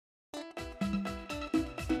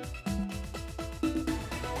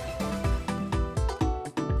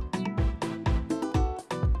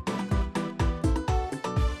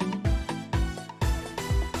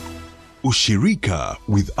Ushirika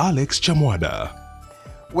with Alex Chamwada.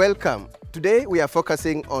 Welcome. Today we are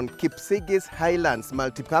focusing on Kipsigis Highlands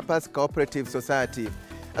Multipurpose Cooperative Society,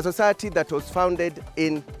 a society that was founded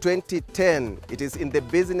in 2010. It is in the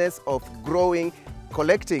business of growing,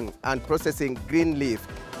 collecting and processing green leaf.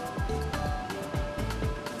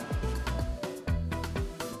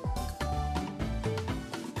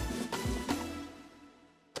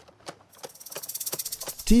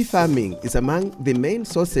 Tea farming is among the main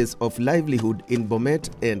sources of livelihood in Bomet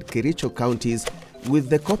and Kericho counties, with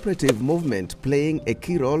the cooperative movement playing a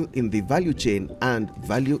key role in the value chain and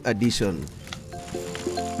value addition.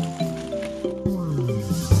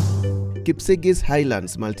 Kipsigis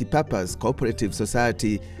Highlands Multipurpose Cooperative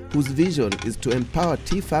Society, whose vision is to empower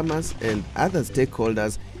tea farmers and other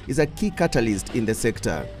stakeholders, is a key catalyst in the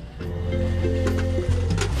sector.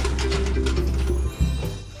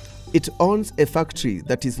 It owns a factory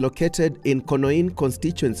that is located in Konoin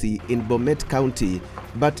constituency in Bomet County,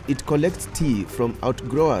 but it collects tea from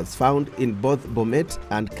outgrowers found in both Bomet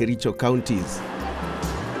and Kericho counties.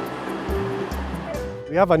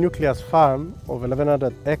 We have a nucleus farm of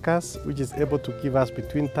 1,100 acres, which is able to give us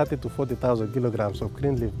between 30 to 40,000 kilograms of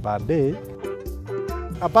green leaf per day.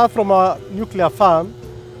 Apart from our nuclear farm,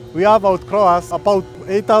 we have outgrowers about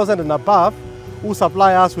 8,000 and above who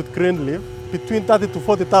supply us with green leaf between 30 to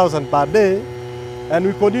 40,000 per day, and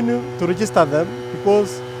we continue to register them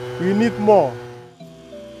because we need more.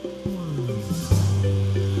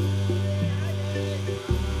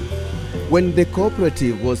 When the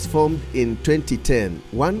cooperative was formed in 2010,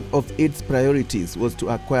 one of its priorities was to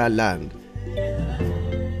acquire land.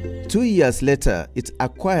 2 years later, it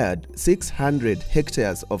acquired 600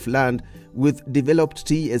 hectares of land with developed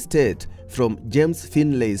tea estate from James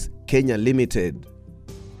Finlay's Kenya Limited.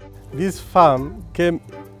 This farm came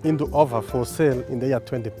into offer for sale in the year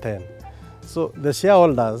 2010. So the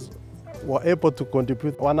shareholders were able to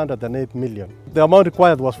contribute 108 million. The amount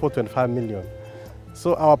required was 425 million.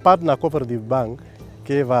 So our partner Cooperative Bank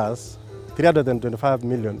gave us 325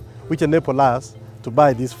 million, which enabled us to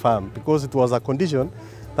buy this farm because it was a condition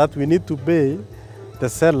that we need to pay the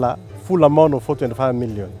seller full amount of 425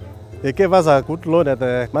 million. They gave us a good loan at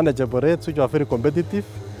a manageable rates, which were very competitive,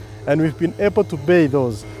 and we've been able to pay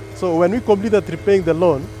those. So when we completed repaying the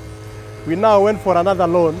loan, we now went for another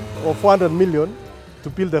loan of 400 million to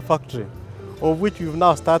build the factory, of which we've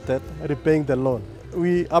now started repaying the loan.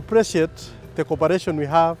 We appreciate the cooperation we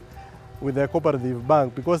have with the Cooperative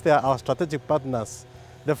Bank because they are our strategic partners.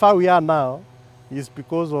 The fact we are now is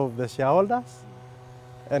because of the shareholders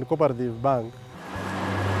and Cooperative Bank.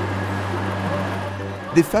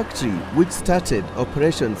 The factory, which started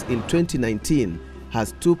operations in 2019,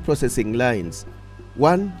 has 2 processing lines.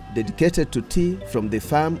 One dedicated to tea from the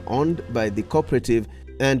farm owned by the cooperative,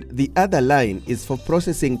 and the other line is for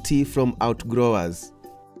processing tea from outgrowers.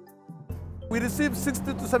 We receive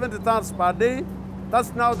 60 to 70 tons per day.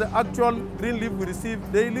 That's now the actual green leaf we receive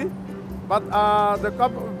daily. But the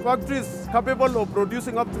factory is capable of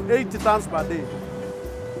producing up to 80 tons per day.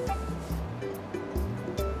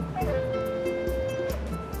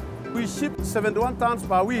 We ship 71 tons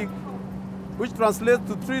per week, which translates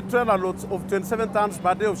to 3 trailer loads of 27 tons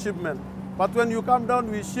per day of shipment. But when you come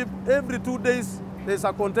down, we ship every 2 days. There's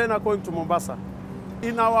a container going to Mombasa.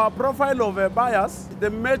 In our profile of buyers, the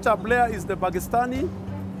major player is the Pakistani,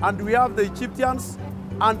 and we have the Egyptians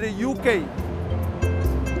and the UK.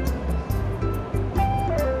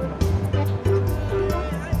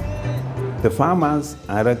 The farmers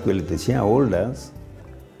are actually the shareholders,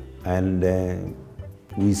 and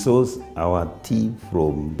we source our tea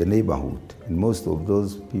from the neighborhood. And most of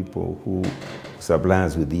those people who supply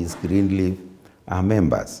us with these green leaf are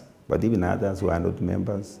members. But even others who are not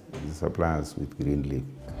members, they supply us with green leaf.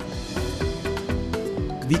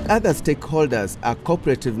 The other stakeholders are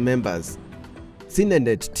cooperative members: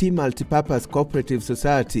 Sinenet Tea Multipurpose Cooperative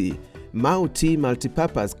Society, Mau Tea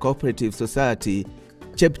Multipurpose Cooperative Society,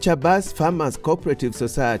 Chepchabas Farmers Cooperative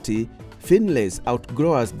Society, Finlay's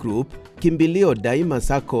Outgrowers Group, Kimbilio Daima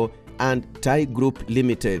Sacco, and Thai Group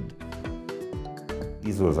Limited.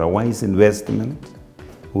 This was a wise investment.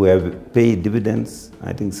 We have paid dividends,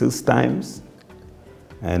 I think 6 times,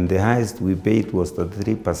 and the highest we paid was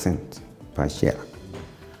 33% per share.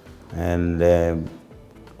 And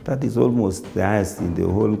that is almost the highest in the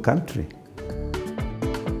whole country.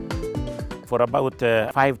 For about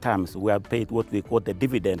 5 times, we have paid what we call the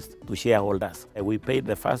dividends to shareholders. We paid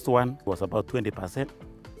the first one, was about 20%.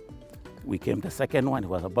 We came the second one, it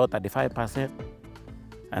was about 35%.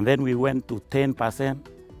 And then we went to 10%.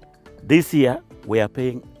 This year, we are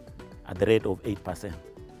paying at the rate of 8%.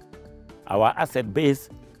 Our asset base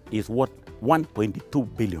is worth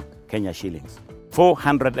 1.2 billion Kenya shillings.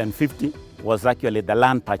 450 was actually the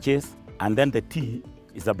land purchase, and then the tea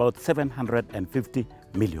is about 750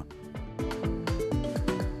 million.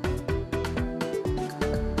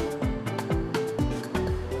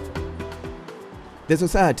 The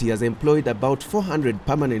society has employed about 400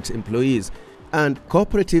 permanent employees, and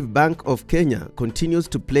Cooperative Bank of Kenya continues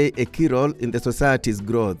to play a key role in the society's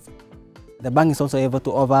growth. The bank is also able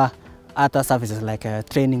to offer other services like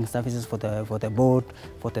training services for the board,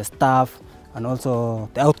 for the staff, and also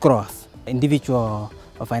the outgrowers. Individual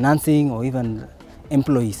financing or even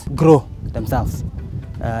employees grow themselves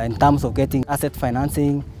in terms of getting asset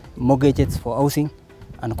financing, mortgages for housing,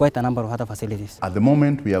 and quite a number of other facilities. At the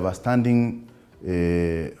moment, we have a standing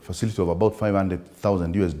facility of about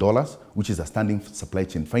 $500,000, which is a standing supply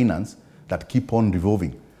chain finance that keep on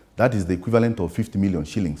revolving. That is the equivalent of 50 million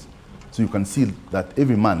shillings. So you can see that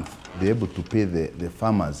every month they're able to pay the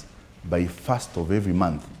farmers by 1st of every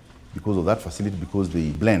month because of that facility, because they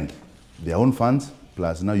blend their own funds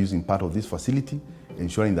plus now using part of this facility,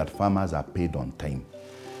 ensuring that farmers are paid on time.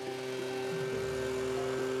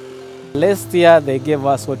 Last year they gave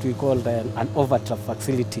us what we call an overdraft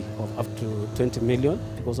facility of up to 20 million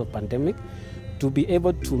because of pandemic, to be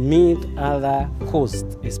able to meet other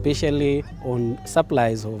costs, especially on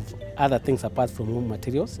supplies of other things apart from raw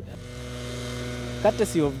materials.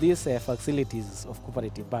 Courtesy of these facilities of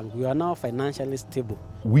Cooperative Bank, we are now financially stable.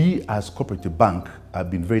 We as Cooperative Bank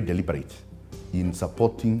have been very deliberate in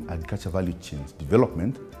supporting agriculture value chains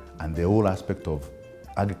development and the whole aspect of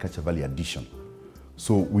agriculture value addition.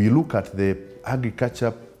 So we look at the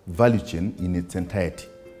agriculture value chain in its entirety,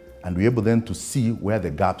 and we're able then to see where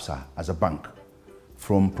the gaps are as a bank.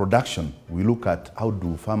 From production, we look at how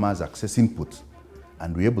do farmers access inputs,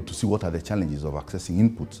 and we're able to see what are the challenges of accessing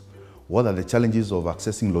inputs, what are the challenges of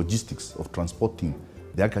accessing logistics, of transporting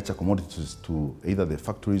the agriculture commodities to either the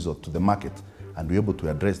factories or to the market, and we're able to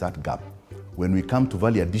address that gap. When we come to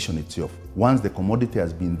value addition itself, once the commodity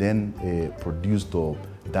has been then produced or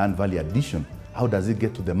done value addition, how does it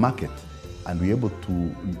get to the market? And we're able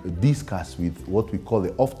to discuss with what we call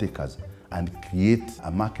the off-takers and create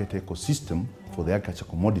a market ecosystem for the agriculture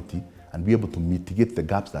commodity and be able to mitigate the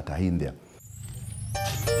gaps that are in there.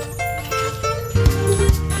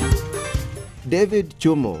 David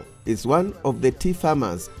Chumo is one of the tea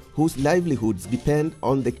farmers whose livelihoods depend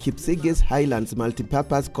on the Kipsigis Highlands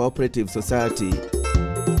Multipurpose Cooperative Society.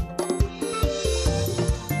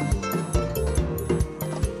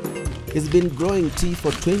 He's been growing tea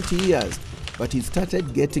for 20 years, but he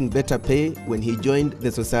started getting better pay when he joined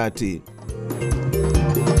the society.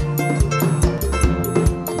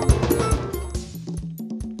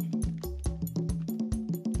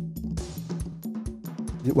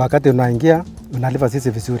 Wakati unaingia unalipa sisi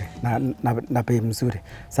vizuri na bei mzuri.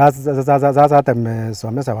 Sasa hata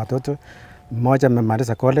nimesomesha watoto, mmoja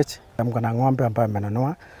amemaliza college, mko na ng'ombe ambayo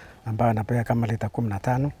amenunua ambayo anapea kama lita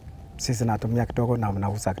 15. Sisi natumia kidogo na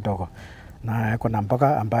unauza kidogo. Na kuna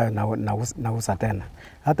mboga ambayo nauza tena.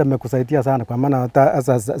 Hata imekusaidia sana kwa maana hata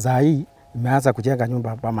za hii imeanza kujenga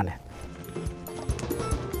nyumba permanent.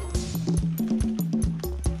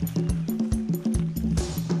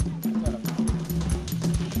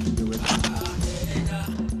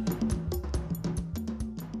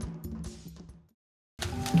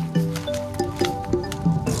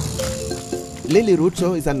 Lily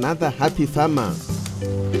Ruto is another happy farmer.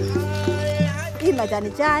 Hii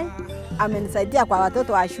majani chai amenisaidia kwa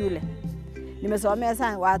watoto wa shule.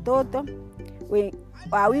 Nimesomesha watoto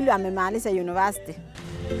wawili wamemaliza university.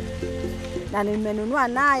 Na nimenunua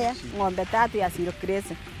naye ng'ombe 3 ya zero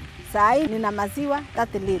grazing. Saa hii nina maziwa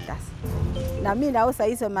 30 liters. Na mimi nauza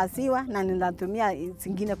hizo maziwa na ninatumia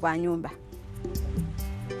zingine kwa nyumba.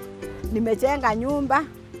 Nimejenga nyumba,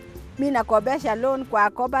 mimi nakopesha loan kwa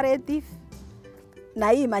Cooperative. Na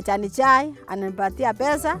hii majani chai ananipatia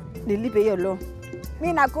pesa nilipe hiyo loan.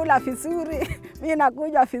 Mimi nakula vizuri, mimi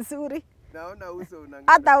nakunywa vizuri. Naona uso unang'ara.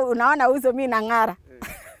 Hata unaona uso mimi nang'ara.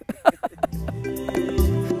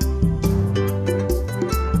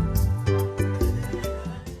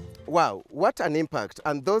 Wow, what an impact,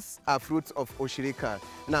 and those are fruits of Ushirika.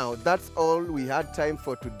 Now, that's all we had time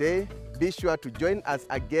for today. Be sure to join us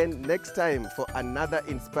again next time for another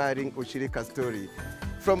inspiring Ushirika story.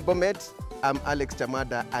 From Bomet, I'm Alex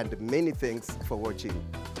Chamada, and many thanks for watching.